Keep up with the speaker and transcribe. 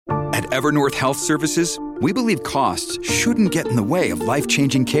At Evernorth Health Services, we believe costs shouldn't get in the way of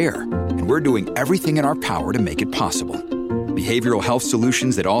life-changing care, and we're doing everything in our power to make it possible. Behavioral health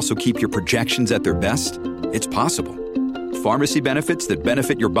solutions that also keep your projections at their best? It's possible. Pharmacy benefits that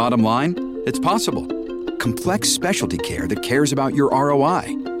benefit your bottom line? It's possible. Complex specialty care that cares about your ROI?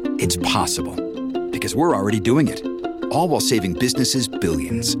 It's possible. Because we're already doing it. All while saving businesses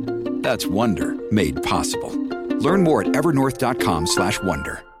billions. That's Wonder made possible. Learn more at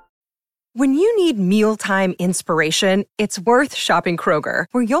evernorth.com/wonder. When you need mealtime inspiration, it's worth shopping Kroger,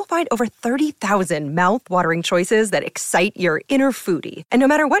 where you'll find over 30,000 mouth-watering choices that excite your inner foodie. And no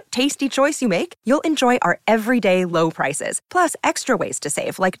matter what tasty choice you make, you'll enjoy our everyday low prices, plus extra ways to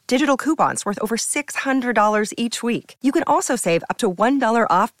save, like digital coupons worth over $600 each week. You can also save up to $1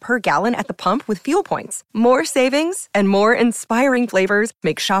 off per gallon at the pump with fuel points. More savings and more inspiring flavors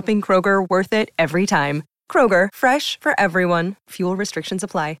make shopping Kroger worth it every time. Kroger, fresh for everyone. Fuel restrictions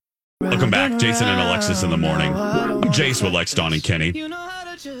apply. Welcome back, Jason and Alexis in the morning. Jace with Lex, Dawn, and Kenny.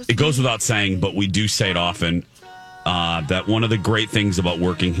 It goes without saying, but we do say it often, that one of the great things about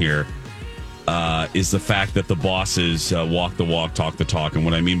working here is the fact that the bosses walk the walk, talk the talk. And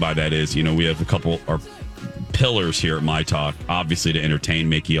what I mean by that is, we have a couple our pillars here at My Talk, obviously to entertain,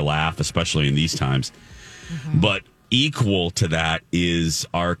 make you laugh, especially in these times. Mm-hmm. But equal to that is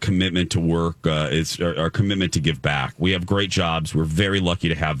our commitment to work, is our commitment to give back. We have great jobs. We're very lucky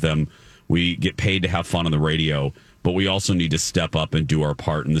to have them. We get paid to have fun on the radio, but we also need to step up and do our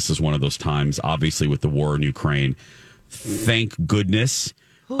part. And this is one of those times, obviously, with the war in Ukraine. Thank goodness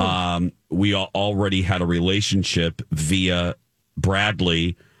we already had a relationship via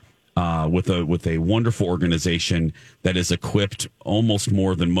Bradley with a wonderful organization that is equipped almost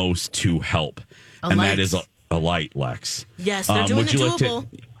more than most to help. That is a light, Lex. Yes, they're doing the doable.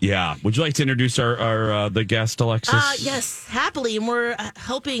 Would you like to introduce our the guest, Alexis? Yes, happily. And we're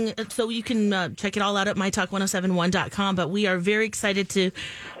helping, so you can check it all out at mytalk1071.com. But we are very excited to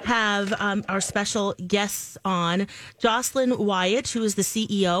have our special guests on, Jocelyn Wyatt, who is the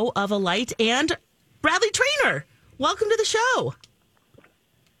CEO of Alight, and Bradley Traynor. Welcome to the show.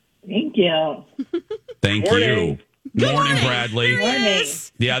 Thank you. Thank you. Good morning, Bradley. Morning.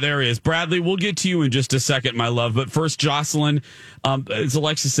 Yeah, there he is. Bradley, we'll get to you in just a second, my love. But first, Jocelyn, as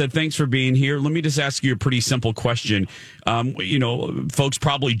Alexis said, thanks for being here. Let me just ask you a pretty simple question. Folks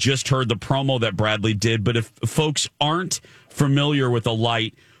probably just heard the promo that Bradley did, but if folks aren't familiar with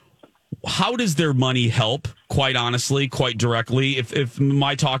Alight, how does their money help, quite honestly, quite directly? If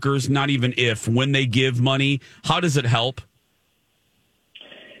my talkers, not even if, when they give money, how does it help?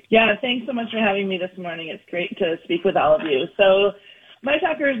 Yeah, thanks so much for having me this morning. It's great to speak with all of you. So My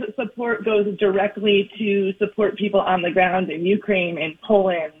Talkers support goes directly to support people on the ground in Ukraine and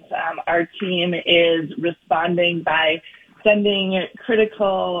Poland. Our team is responding by sending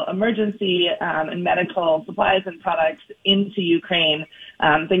critical emergency and medical supplies and products into Ukraine,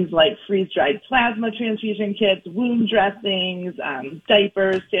 things like freeze-dried plasma transfusion kits, wound dressings,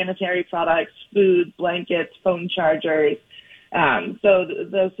 diapers, sanitary products, food, blankets, phone chargers. So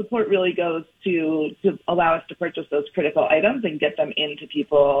the support really goes to allow us to purchase those critical items and get them into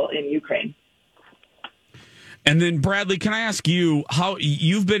people in Ukraine. And then, Bradley, can I ask you how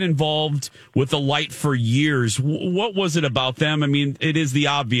you've been involved with Alight for years? What was it about them? I mean, it is the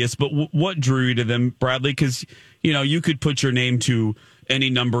obvious, but what drew you to them, Bradley? Because, you could put your name to any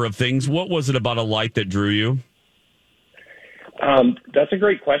number of things. What was it about Alight that drew you? That's a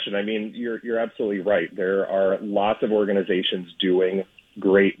great question. I mean, you're absolutely right. There are lots of organizations doing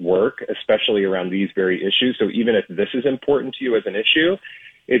great work, especially around these very issues. So even if this is important to you as an issue,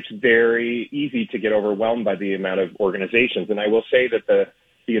 it's very easy to get overwhelmed by the amount of organizations. And I will say that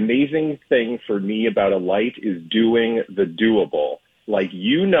the amazing thing for me about Alight is doing the doable. Like,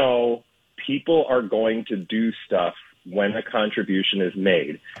 people are going to do stuff when a contribution is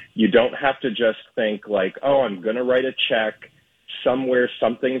made. You don't have to just think like, oh, I'm going to write a check somewhere,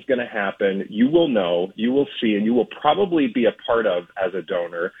 something's going to happen. You will know, you will see, and you will probably be a part of, as a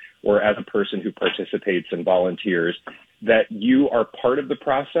donor or as a person who participates and volunteers, that you are part of the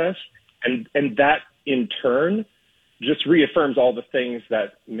process. And that in turn just reaffirms all the things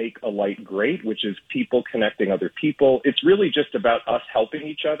that make Alight great, which is people connecting other people. It's really just about us helping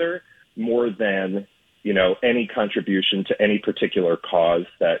each other more than, any contribution to any particular cause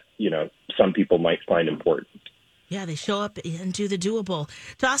that, some people might find important. Yeah, they show up and do the doable.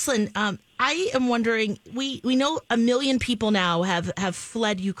 Jocelyn, I am wondering, we know 1 million people now have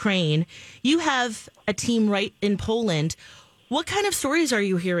fled Ukraine. You have a team right in Poland. What kind of stories are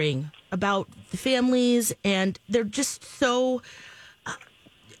you hearing about the families? And they're just so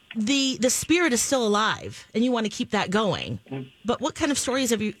the spirit is still alive, and you want to keep that going. But what kind of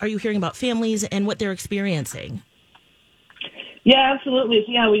stories are you hearing about families and what they're experiencing? Yeah, absolutely.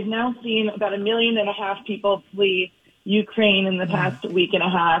 So, yeah, we've now seen about 1.5 million people flee Ukraine in the past week and a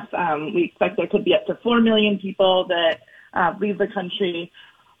half. We expect there could be up to 4 million people that leave the country.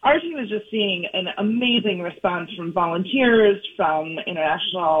 Our team is just seeing an amazing response from volunteers, from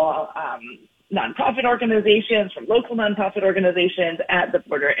international nonprofit organizations, from local nonprofit organizations at the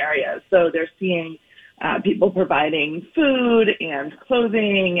border areas. So they're seeing people providing food and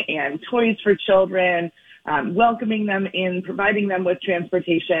clothing and toys for children, welcoming them in, providing them with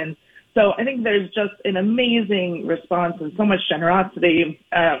transportation. So I think there's just an amazing response and so much generosity.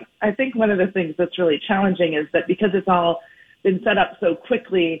 I think one of the things that's really challenging is that because it's all been set up so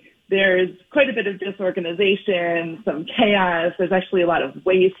quickly, there's quite a bit of disorganization, some chaos. There's actually a lot of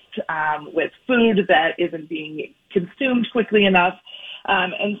waste with food that isn't being consumed quickly enough.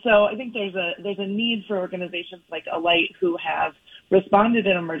 And so I think there's a need for organizations like Alight, who have responded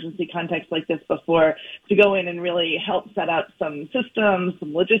in emergency contexts like this before, to go in and really help set up some systems,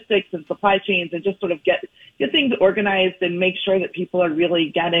 some logistics and supply chains, and just sort of get things organized and make sure that people are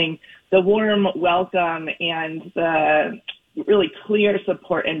really getting the warm welcome and the really clear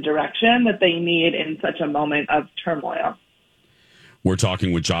support and direction that they need in such a moment of turmoil. We're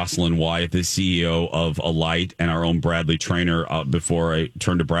talking with Jocelyn Wyatt, the CEO of Alight, and our own Bradley Trainer. Before I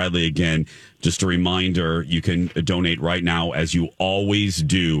turn to Bradley again, just a reminder, you can donate right now, as you always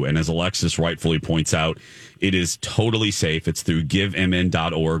do. And as Alexis rightfully points out, it is totally safe. It's through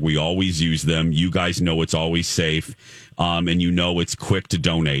givemn.org. We always use them. You guys know it's always safe, and you know it's quick to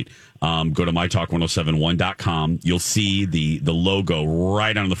donate. Go to mytalk1071.com. You'll see the logo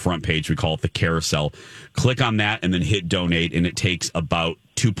right on the front page. We call it the carousel. Click on that and then hit donate, and it takes about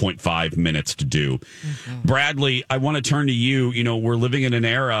 2.5 minutes to do. Mm-hmm. Bradley, I want to turn to you. You know, we're living in an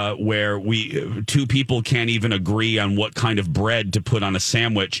era where two people can't even agree on what kind of bread to put on a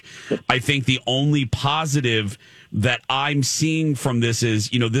sandwich. I think the only positive that I'm seeing from this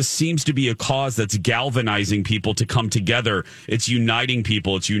is, you know, this seems to be a cause that's galvanizing people to come together. It's uniting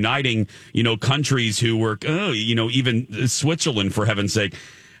people. It's uniting, you know, countries who were, you know, even Switzerland, for heaven's sake.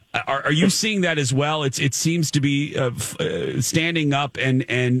 Are you seeing that as well? It seems to be standing up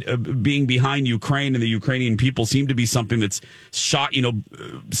and being behind Ukraine and the Ukrainian people seem to be something that's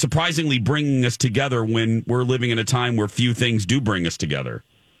surprisingly bringing us together when we're living in a time where few things do bring us together.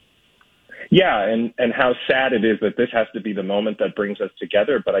 Yeah, and how sad it is that this has to be the moment that brings us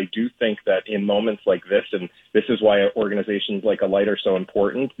together. But I do think that in moments like this, and this is why organizations like Alight are so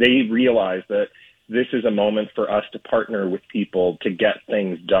important, they realize that this is a moment for us to partner with people to get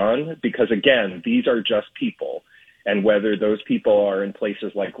things done. Because, again, these are just people. And whether those people are in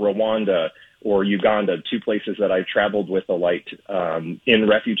places like Rwanda or Uganda, two places that I've traveled with Alight in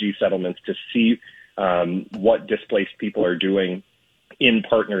refugee settlements to see what displaced people are doing in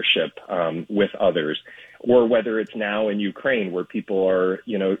partnership with others, or whether it's now in Ukraine where people are,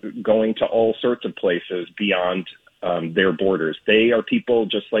 you know, going to all sorts of places beyond their borders. They are people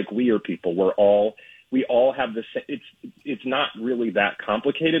just like we are people. We all have the same. It's not really that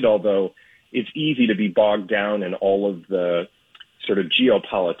complicated, although it's easy to be bogged down in all of the sort of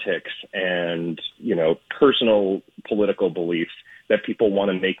geopolitics and, you know, personal political beliefs that people want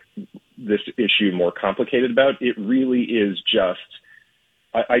to make this issue more complicated about. It really is just.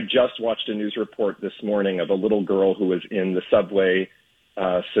 I just watched a news report this morning of a little girl who was in the subway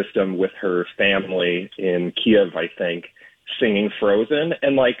system with her family in Kiev, I think, singing Frozen.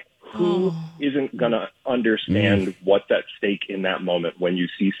 And, like, who isn't going to understand what's at stake in that moment when you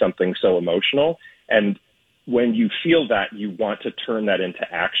see something so emotional? And when you feel that, you want to turn that into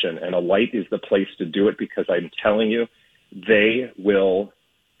action. And Alight is the place to do it, because I'm telling you, they will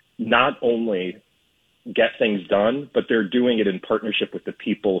not only get things done, but they're doing it in partnership with the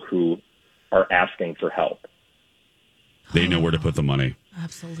people who are asking for help. They know where to put the money.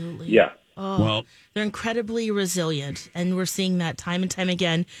 Absolutely. Yeah. Oh, well, they're incredibly resilient, and we're seeing that time and time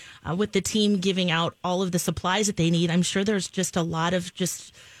again with the team giving out all of the supplies that they need. I'm sure there's just a lot of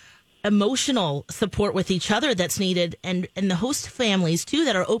just emotional support with each other that's needed, and the host families too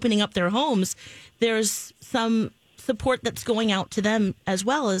that are opening up their homes. There's some support that's going out to them as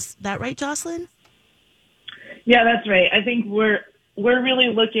well. Is that right, Jocelyn? Yeah, that's right. I think we're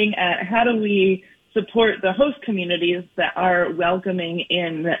really looking at how do we support the host communities that are welcoming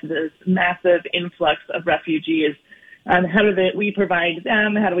in this massive influx of refugees. How do we provide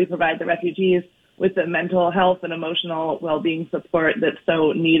them? How do we provide the refugees with the mental health and emotional well-being support that's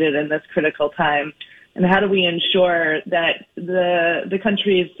so needed in this critical time? And how do we ensure that the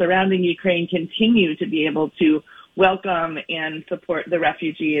countries surrounding Ukraine continue to be able to welcome and support the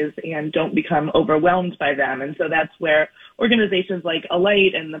refugees and don't become overwhelmed by them. And so that's where organizations like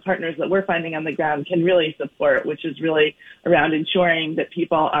Alight and the partners that we're finding on the ground can really support, which is really around ensuring that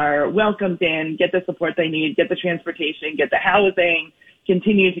people are welcomed in, get the support they need, get the transportation, get the housing,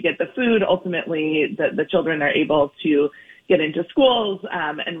 continue to get the food. Ultimately, the children are able to get into schools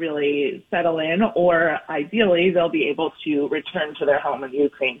and really settle in, or ideally they'll be able to return to their home in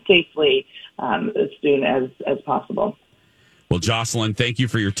Ukraine safely as soon as possible. Well, Jocelyn, thank you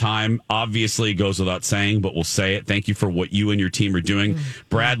for your time. Obviously, it goes without saying, but we'll say it. Thank you for what you and your team are doing.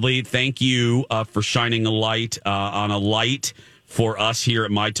 Bradley, thank you for shining a light on a light for us here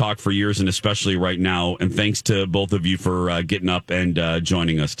at My Talk for years, and especially right now. And thanks to both of you for getting up and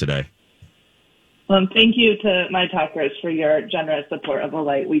joining us today. Thank you to My Talkers for your generous support of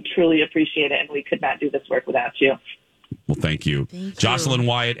Alight. We truly appreciate it, and we could not do this work without you. Well, thank you. Jocelyn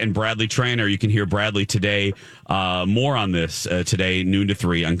Wyatt and Bradley Traynor. You can hear Bradley today. More on this today, noon to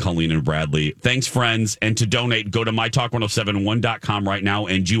 3 on Colleen and Bradley. Thanks, friends. And to donate, go to mytalk1071.com right now.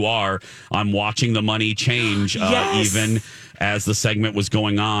 And I'm watching the money change even as the segment was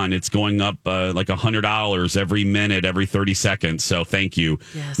going on. It's going up like $100 every minute, every 30 seconds. So thank you.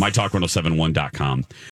 Yes. mytalk1071.com.